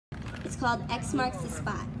It's called X Marks the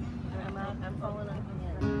Spot. I'm following up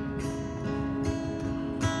again.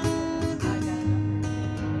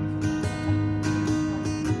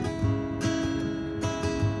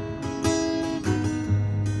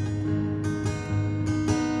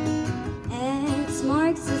 X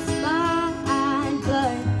marks the spot,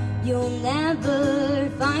 but you'll never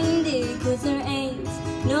find it, 'cause there ain't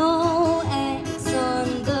no X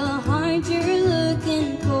on the heart you're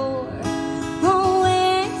looking for. Oh,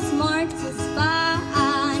 X marks the spot,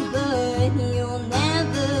 but you'll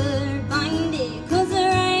never find it, 'cause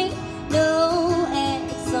there ain't no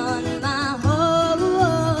X on my heart.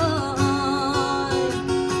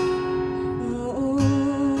 Ooh.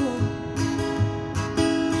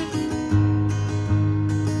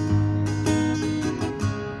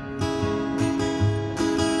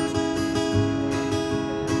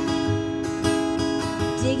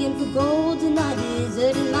 Digging for gold in a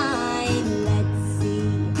deserted mine. Let's see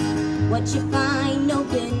what you find. No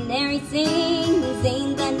canary things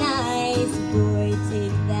ain't that nice. Boy,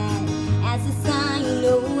 take that as a sign.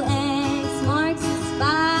 No X marks the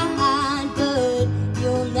spot, but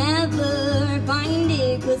you'll never find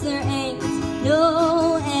it, 'cause there ain't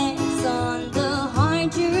no X on the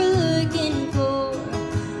heart you're looking for.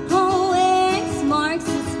 Oh, X marks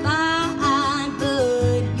the spot,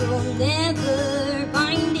 but you'll never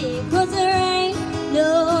find it, 'cause there ain't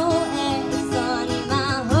no X on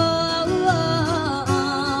my heart.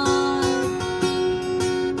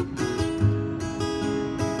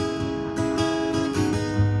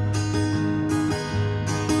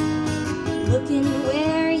 Looking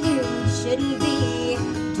where you shouldn't be.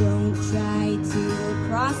 Don't try to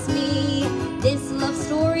cross me. This love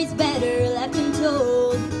story's better left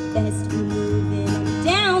untold.